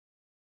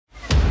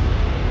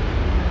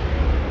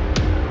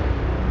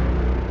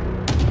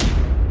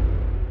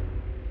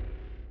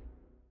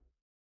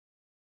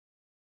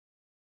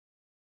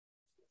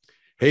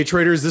Hey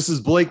traders, this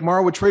is Blake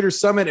Marr with Traders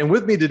Summit, and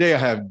with me today I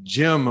have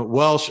Jim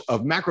Welsh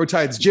of Macro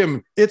Tides.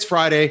 Jim, it's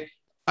Friday.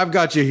 I've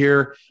got you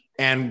here,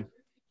 and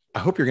I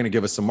hope you're going to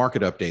give us some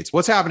market updates.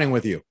 What's happening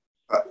with you?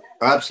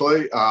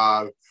 Absolutely.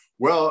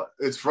 Well,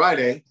 it's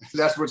Friday.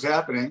 That's what's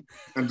happening,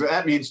 and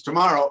that means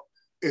tomorrow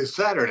is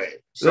Saturday.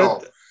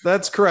 So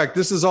that's correct.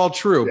 This is all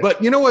true. Yeah.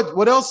 But you know what?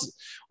 What else?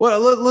 Well,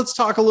 let's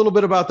talk a little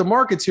bit about the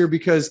markets here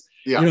because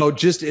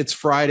just it's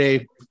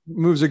Friday.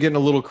 Moves are getting a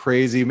little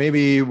crazy.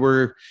 Maybe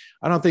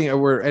I don't think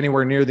we're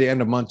anywhere near the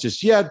end of month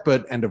just yet,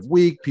 but end of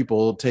week,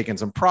 people taking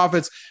some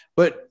profits.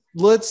 But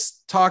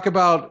let's talk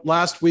about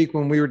last week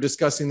when we were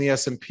discussing the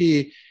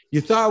S&P.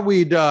 You thought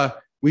we'd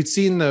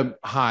seen the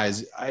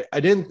highs.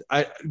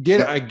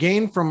 I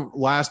gained from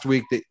last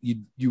week that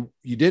you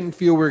didn't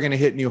feel we were going to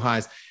hit new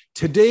highs.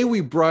 Today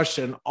we brushed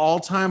an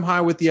all-time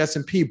high with the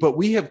S&P, but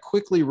we have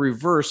quickly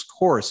reversed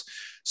course.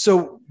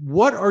 So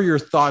what are your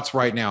thoughts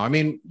right now? I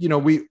mean,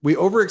 we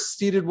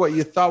overexceeded what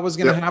you thought was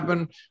going to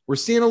happen. We're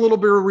seeing a little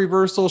bit of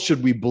reversal.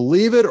 Should we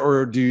believe it,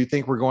 or do you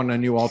think we're going to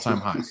new all-time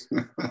highs?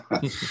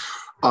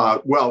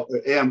 Well,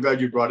 I'm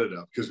glad you brought it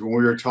up because when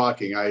we were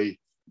talking, I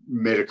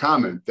made a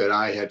comment that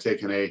I had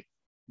taken a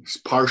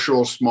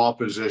partial small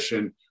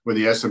position when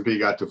the S&P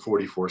got to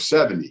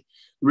 4470. The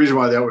reason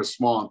why that was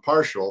small and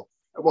partial,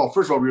 well,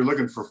 first of all, we were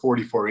looking for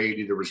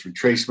 4480. There was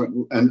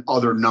retracement and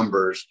other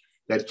numbers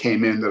that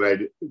came in that I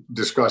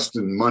discussed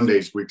in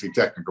Monday's weekly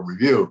technical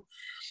review.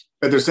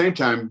 At the same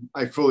time,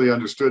 I fully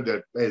understood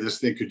that, hey, this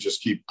thing could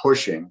just keep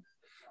pushing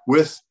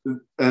with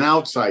an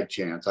outside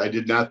chance. I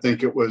did not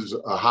think it was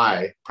a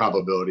high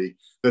probability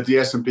that the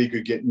S&P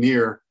could get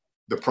near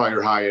the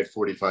prior high at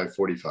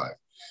 45.45.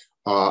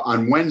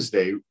 On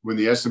Wednesday, when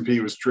the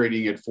S&P was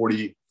trading at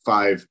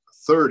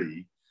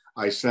 45.30,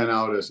 I sent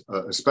out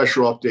a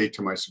special update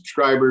to my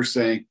subscribers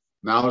saying,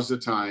 now is the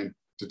time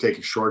to take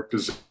a short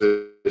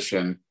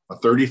position, a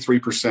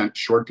 33%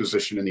 short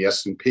position in the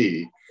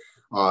S&P.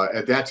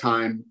 At that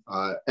time,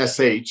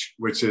 SH,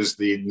 which is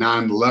the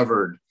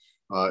non-levered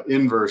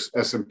inverse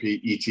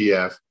S&P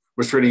ETF,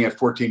 was trading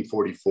at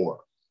 1444.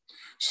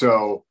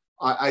 So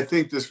I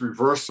think this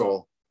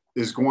reversal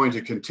is going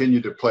to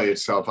continue to play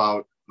itself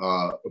out,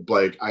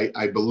 Blake.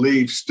 I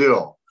believe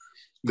still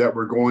that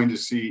we're going to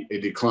see a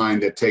decline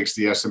that takes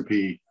the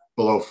S&P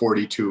below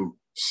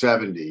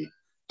 4270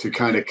 to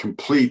kind of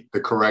complete the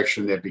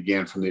correction that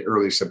began from the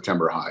early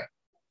September high.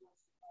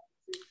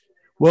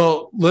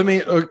 Well, let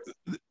me,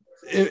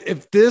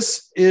 if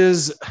this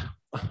is,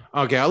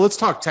 okay, let's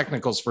talk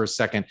technicals for a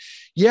second.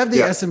 You have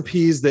the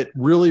S&Ps that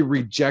really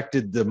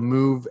rejected the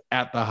move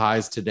at the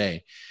highs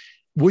today.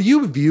 Will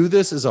you view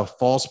this as a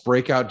false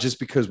breakout just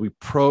because we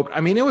probed? I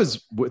mean, it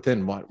was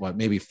within what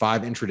maybe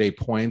 5 intraday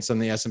points on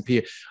the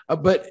S&P,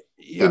 but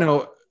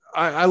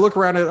I look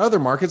around at other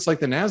markets like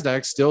the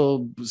NASDAQ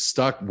still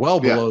stuck well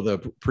below the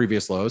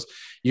previous lows.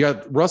 You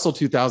got Russell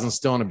 2000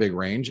 still in a big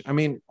range. I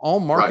mean, all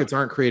markets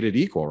aren't created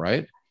equal,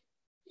 right?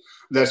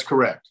 That's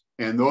correct.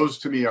 And those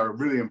to me are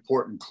really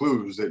important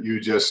clues that you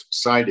just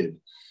cited,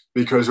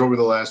 because over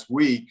the last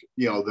week,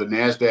 the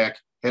NASDAQ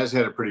has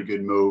had a pretty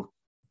good move,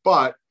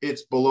 but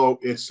it's below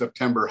its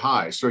September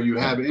high. So you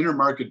have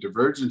intermarket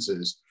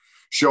divergences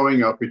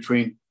showing up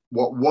between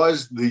what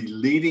was the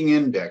leading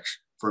index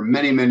for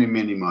many, many,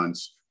 many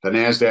months, the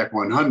NASDAQ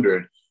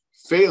 100,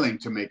 failing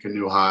to make a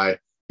new high.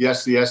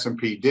 Yes, the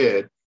S&P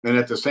did. And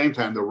at the same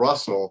time, the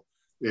Russell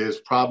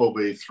is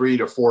probably 3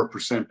 to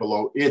 4%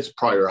 below its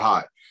prior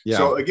high. Yeah.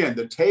 So again,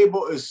 the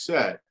table is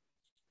set.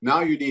 Now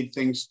you need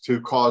things to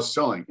cause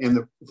selling. And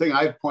the thing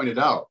I've pointed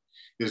out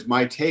is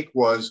my take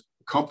was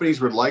companies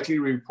would likely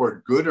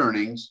report good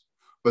earnings,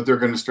 but they're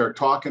going to start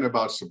talking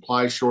about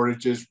supply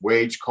shortages,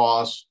 wage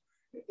costs,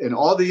 and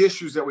all the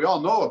issues that we all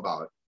know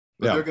about.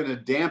 But they're going to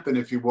dampen,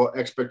 if you will,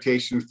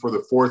 expectations for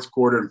the fourth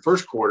quarter and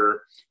first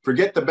quarter.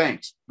 Forget the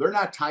banks. They're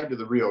not tied to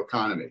the real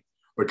economy.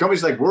 But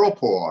companies like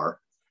Whirlpool are,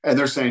 and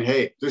they're saying,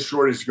 hey, this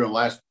shortage is going to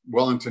last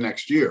well into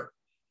next year.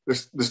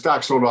 The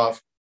stock sold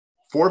off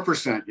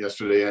 4%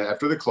 yesterday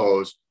after the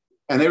close,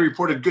 and they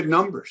reported good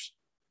numbers.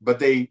 But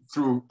they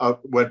threw a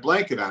wet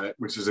blanket on it,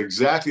 which is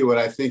exactly what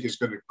I think is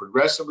going to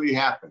progressively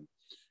happen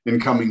in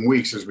coming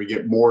weeks as we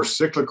get more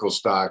cyclical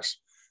stocks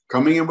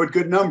coming in with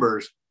good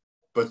numbers.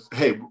 But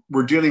hey,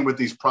 we're dealing with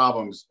these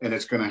problems and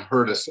it's going to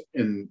hurt us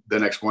in the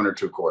next 1 or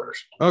 2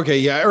 quarters. Okay.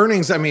 Yeah.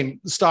 Earnings. I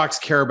mean, stocks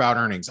care about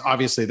earnings.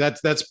 Obviously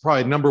that's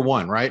probably number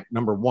one, right?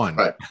 Number one,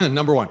 right.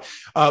 Number one.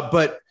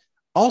 But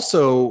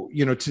also,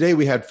 today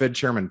we had Fed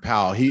Chairman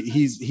Powell.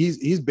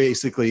 He's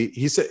basically,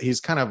 he's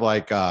kind of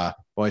like,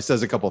 he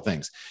says a couple of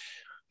things.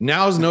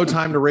 Now's no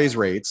time to raise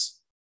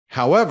rates.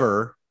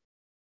 However,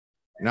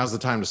 now's the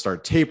time to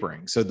start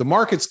tapering. So the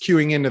market's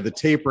queuing into the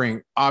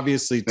tapering,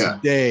 obviously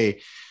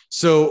today.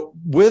 So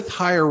with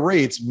higher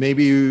rates,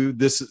 maybe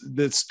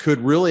this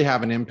could really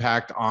have an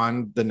impact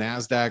on the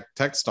NASDAQ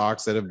tech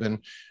stocks that have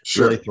been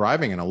really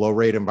thriving in a low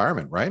rate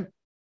environment, right?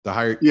 The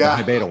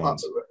high beta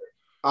ones.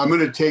 I'm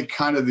going to take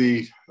kind of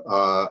the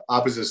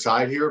opposite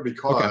side here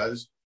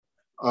because,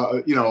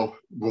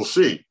 we'll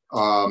see.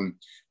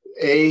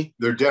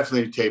 They're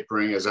definitely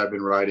tapering, as I've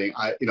been writing.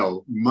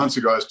 Months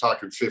ago I was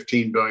talking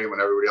 15 billion when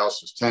everybody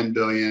else was 10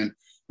 billion,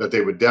 that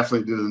they would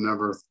definitely do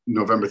the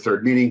November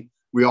 3rd meeting.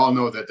 We all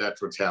know that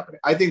that's what's happening.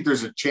 I think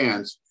there's a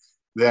chance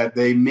that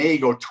they may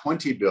go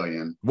 20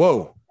 billion.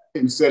 Whoa.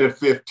 Instead of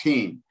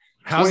 15.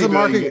 How's the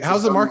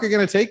market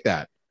going to take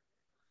that?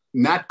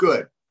 Not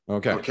good.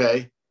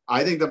 Okay.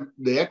 I think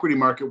the equity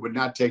market would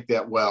not take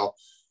that well.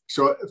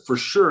 So for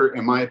sure,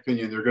 in my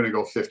opinion, they're going to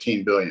go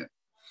 15 billion.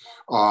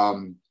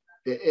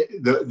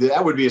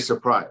 That would be a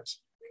surprise.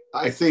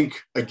 I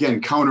think,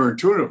 again,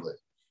 counterintuitively,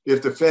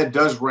 if the Fed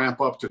does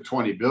ramp up to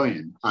 20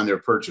 billion on their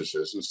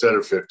purchases instead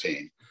of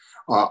 15,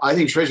 I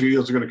think Treasury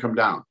yields are going to come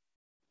down.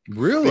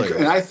 Really?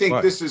 And I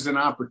think this is an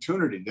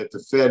opportunity that the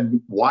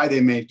Fed, why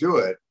they may do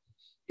it,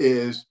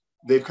 is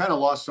they've kind of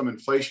lost some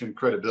inflation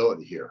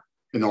credibility here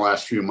in the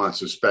last few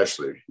months,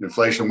 especially.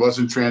 Inflation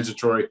wasn't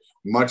transitory,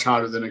 much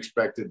hotter than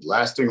expected,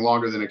 lasting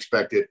longer than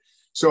expected.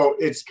 So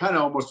it's kind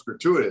of almost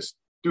gratuitous.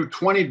 Do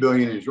 20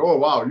 billion is, oh,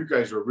 wow, you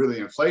guys are really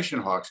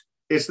inflation hawks.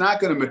 It's not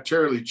going to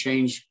materially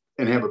change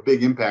and have a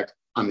big impact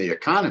on the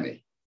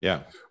economy.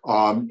 Yeah.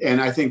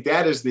 And I think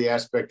that is the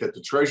aspect that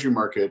the Treasury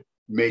market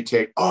may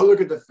take. Oh,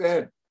 look at the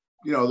Fed.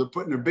 They're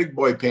putting their big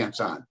boy pants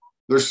on.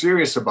 They're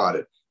serious about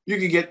it. You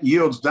can get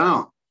yields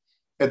down.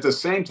 At the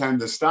same time,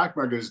 the stock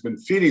market has been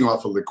feeding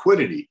off of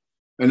liquidity,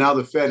 and now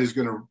the Fed is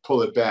going to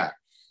pull it back.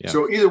 Yeah.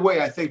 So either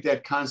way, I think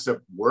that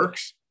concept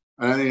works.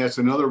 And I think that's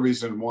another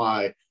reason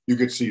why you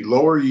could see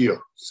lower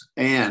yields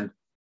and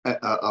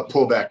a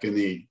pullback in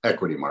the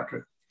equity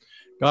market.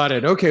 Got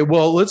it. Okay.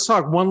 Well, let's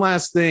talk one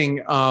last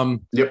thing.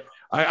 Yep.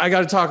 I got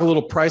to talk a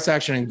little price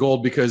action in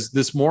gold because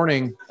this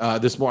morning,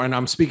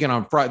 I'm speaking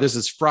on Friday. This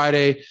is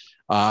Friday,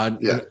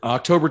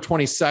 October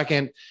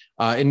 22nd.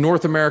 In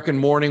North American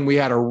morning, we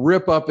had a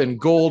rip up in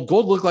gold.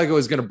 Gold looked like it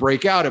was going to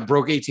break out. It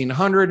broke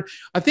 1,800.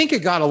 I think it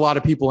got a lot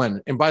of people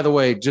in. And by the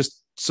way,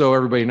 just so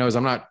everybody knows,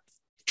 I'm not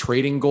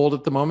trading gold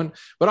at the moment,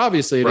 but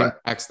obviously it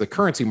impacts the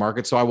currency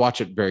market. So I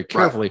watch it very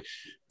carefully. Right.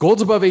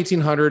 Gold's above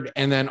 1,800.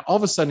 And then all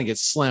of a sudden it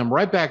gets slammed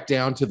right back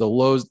down to the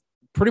lows,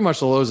 pretty much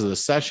the lows of the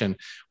session.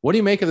 What do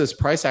you make of this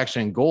price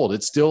action in gold?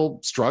 It's still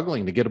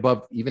struggling to get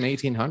above even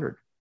 1,800.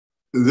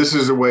 This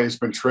is the way it's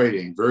been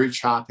trading. Very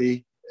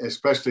choppy,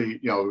 especially,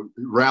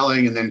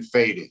 rallying and then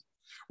fading.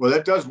 Well,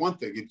 that does one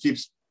thing. It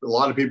keeps a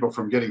lot of people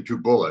from getting too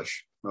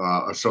bullish.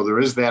 So there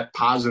is that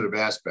positive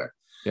aspect.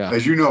 Yeah.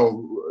 As you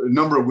know, a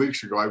number of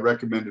weeks ago, I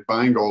recommended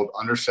buying gold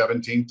under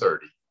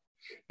 1730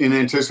 in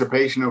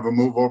anticipation of a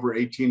move over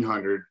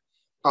 1,800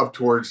 up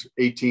towards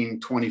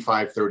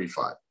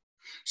 1825.35.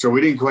 So we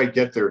didn't quite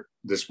get there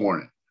this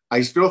morning. I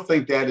still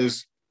think that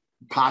is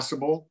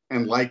possible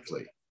and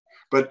likely,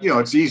 but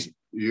it's easy.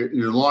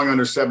 You're long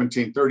under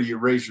 1730. You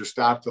raise your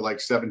stop to like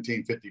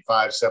 1755,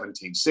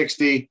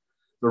 1760,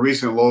 the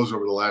recent lows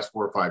over the last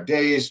 4 or 5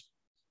 days.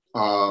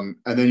 And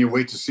then you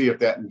wait to see if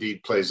that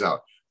indeed plays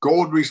out.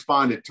 Gold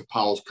responded to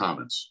Powell's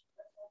comments.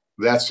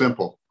 That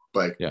simple.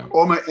 Like,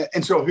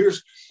 and so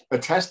here's a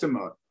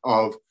testament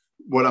of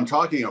what I'm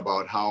talking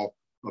about, how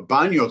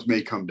bond yields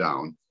may come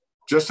down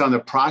just on the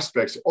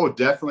prospects. Oh,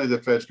 definitely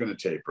the Fed's going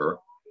to taper.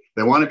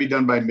 They want to be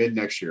done by mid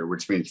next year,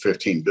 which means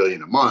 15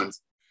 billion a month.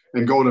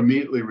 And gold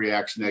immediately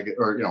reacts negative,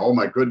 or, oh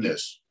my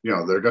goodness,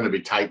 they're going to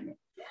be tightening.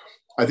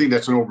 I think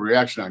that's an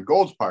overreaction on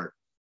gold's part,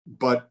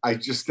 but I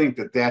just think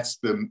that that's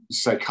the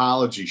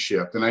psychology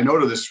shift. And I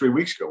noted this 3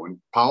 weeks ago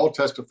when Powell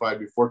testified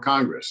before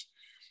Congress.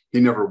 He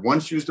never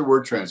once used the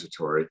word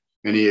transitory,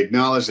 and he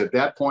acknowledged at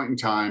that point in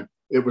time,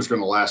 it was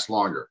going to last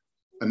longer.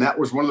 And that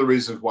was one of the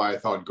reasons why I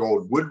thought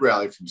gold would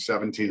rally from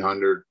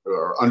 1,700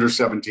 or under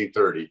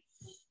 1,730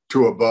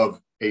 to above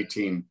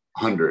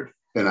 1,800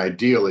 and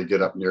ideally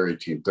get up near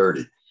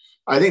 1,830.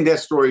 I think that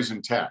story is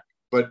intact,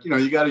 but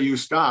you got to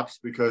use stops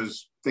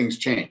because things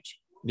change.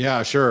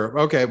 Yeah, sure.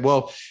 Okay.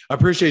 Well, I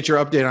appreciate your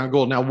update on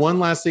gold. Now, one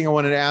last thing I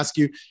wanted to ask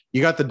you,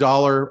 you got the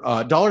dollar,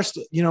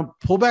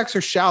 pullbacks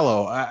are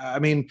shallow. I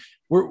mean,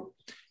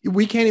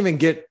 we can't even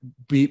get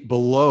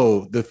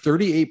below the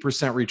 38%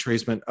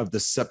 retracement of the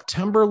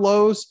September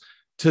lows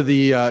to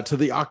the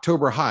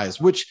October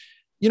highs, which,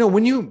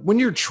 when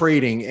you're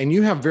trading and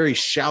you have very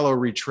shallow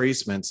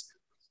retracements,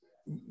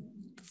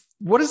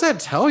 what does that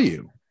tell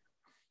you?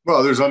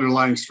 Well, there's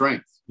underlying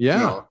strength.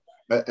 Yeah.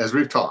 As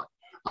we've talked,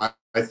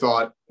 I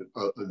thought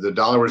the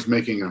dollar was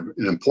making an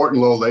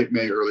important low late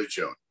May, early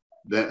June,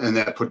 and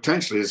that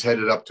potentially is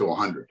headed up to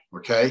 100.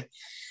 Okay.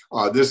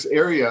 This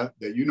area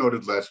that you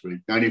noted last week,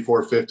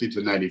 94.50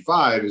 to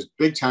 95, is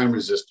big time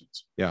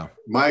resistance. Yeah.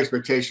 My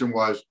expectation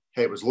was,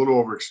 hey, it was a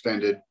little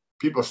overextended.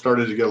 People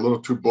started to get a little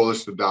too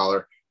bullish the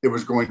dollar. It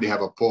was going to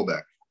have a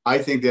pullback. I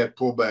think that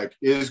pullback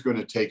is going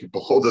to take it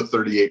below the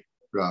 38%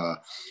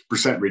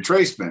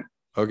 retracement.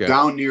 Okay.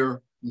 Down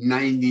near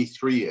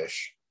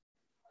 93-ish.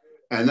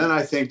 And then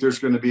I think there's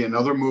going to be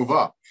another move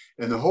up.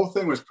 And the whole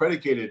thing was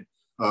predicated,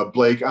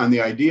 Blake, on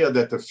the idea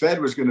that the Fed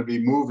was going to be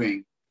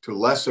moving to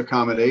less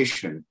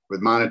accommodation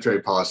with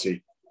monetary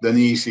policy than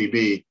the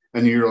ECB,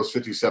 and the euro is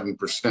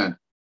 57%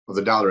 of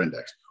the dollar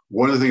index.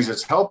 One of the things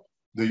that's helped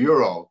the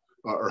euro,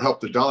 or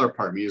helped the dollar,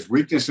 is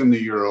weakness in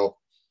the euro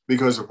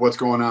because of what's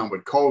going on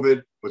with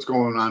COVID, what's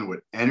going on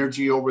with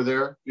energy over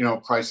there. You know,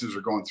 prices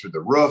are going through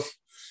the roof.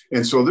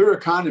 And so their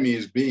economy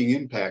is being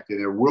impacted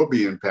and will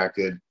be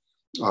impacted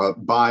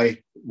by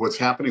what's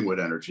happening with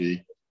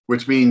energy,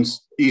 which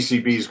means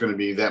ECB is going to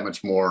be that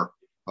much more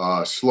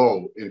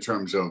slow in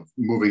terms of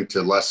moving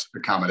to less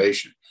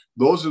accommodation.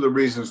 Those are the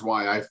reasons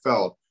why I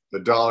felt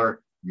the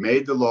dollar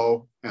made the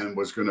low and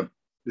was going to,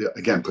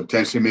 again,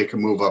 potentially make a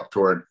move up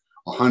toward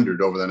 100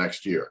 over the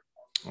next year.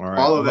 All right.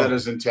 All of that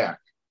is intact.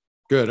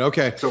 Good.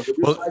 Okay. So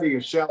fighting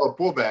a shallow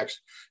pullbacks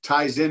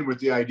ties in with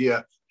the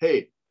idea,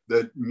 hey,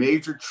 the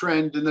major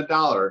trend in the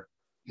dollar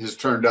has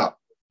turned up.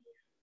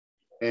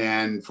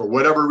 And for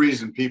whatever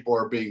reason, people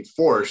are being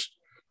forced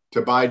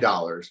to buy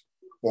dollars,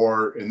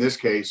 or in this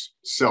case,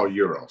 sell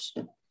euros.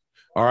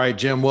 All right,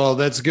 Jim. Well,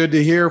 that's good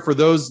to hear for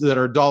those that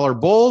are dollar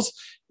bulls.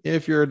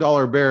 If you're a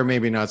dollar bear,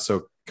 maybe not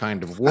so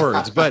kind of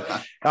words, but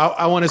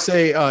I want to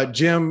say,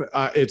 Jim,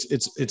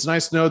 it's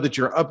nice to know that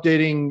you're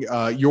updating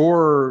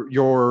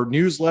your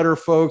newsletter,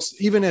 folks.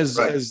 Even as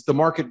the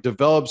market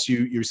develops,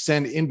 you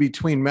send in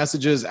between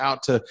messages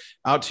out to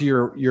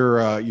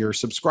your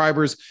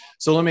subscribers.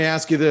 So let me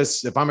ask you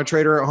this: if I'm a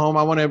trader at home,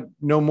 I want to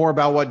know more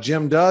about what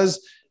Jim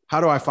does. How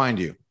do I find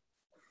you?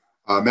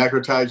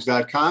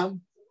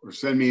 Macrotides.com, or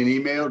send me an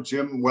email,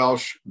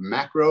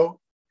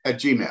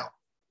 jimwelshmacro@gmail.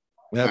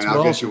 That's and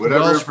I'll get you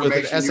whatever Welsh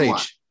information with an you SH.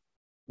 want.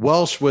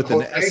 Welsh with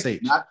an SH.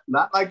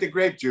 Not like the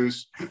grape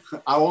juice.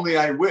 I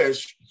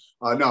wish.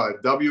 No,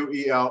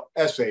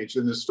 WELSH.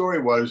 And the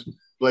story was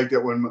like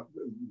that when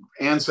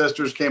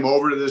ancestors came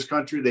over to this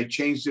country, they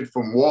changed it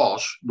from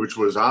Walsh, which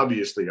was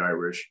obviously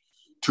Irish,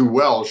 to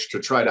Welsh to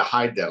try to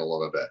hide that a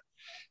little bit.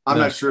 I'm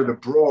not sure the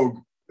brogue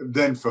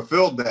then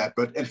fulfilled that,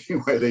 but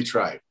anyway, they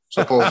tried,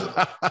 supposedly.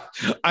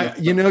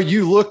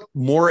 You look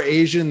more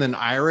Asian than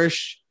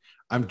Irish.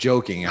 I'm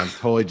joking. I'm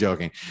totally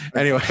joking.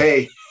 Anyway.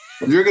 Hey,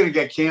 you're going to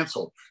get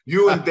canceled.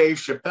 You and Dave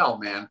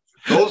Chappelle, man.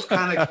 Those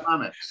kind of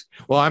comments.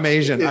 Well, I'm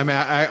Asian. I'm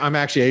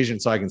actually Asian,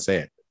 so I can say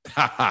it.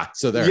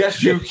 So there.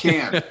 Yes, you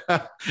can.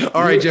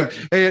 All right, Jim.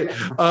 Hey,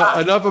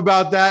 enough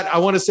about that. I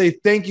want to say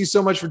thank you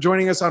so much for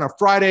joining us on a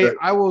Friday. Good.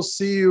 I will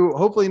see you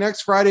hopefully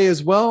next Friday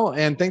as well.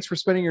 And thanks for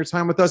spending your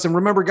time with us. And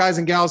remember, guys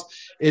and gals,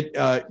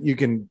 you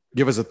can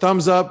give us a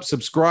thumbs up,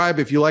 subscribe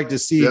if you like to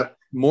see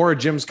more of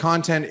Jim's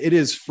content. It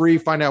is free.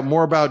 Find out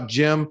more about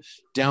Jim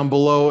down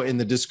below in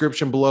the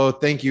description below.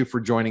 Thank you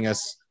for joining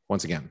us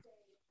once again.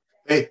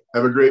 Hey,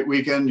 have a great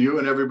weekend, you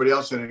and everybody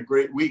else, and a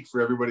great week for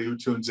everybody who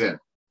tunes in.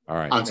 All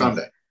right. On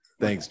Sunday.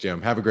 Thanks,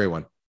 Jim. Have a great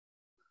one.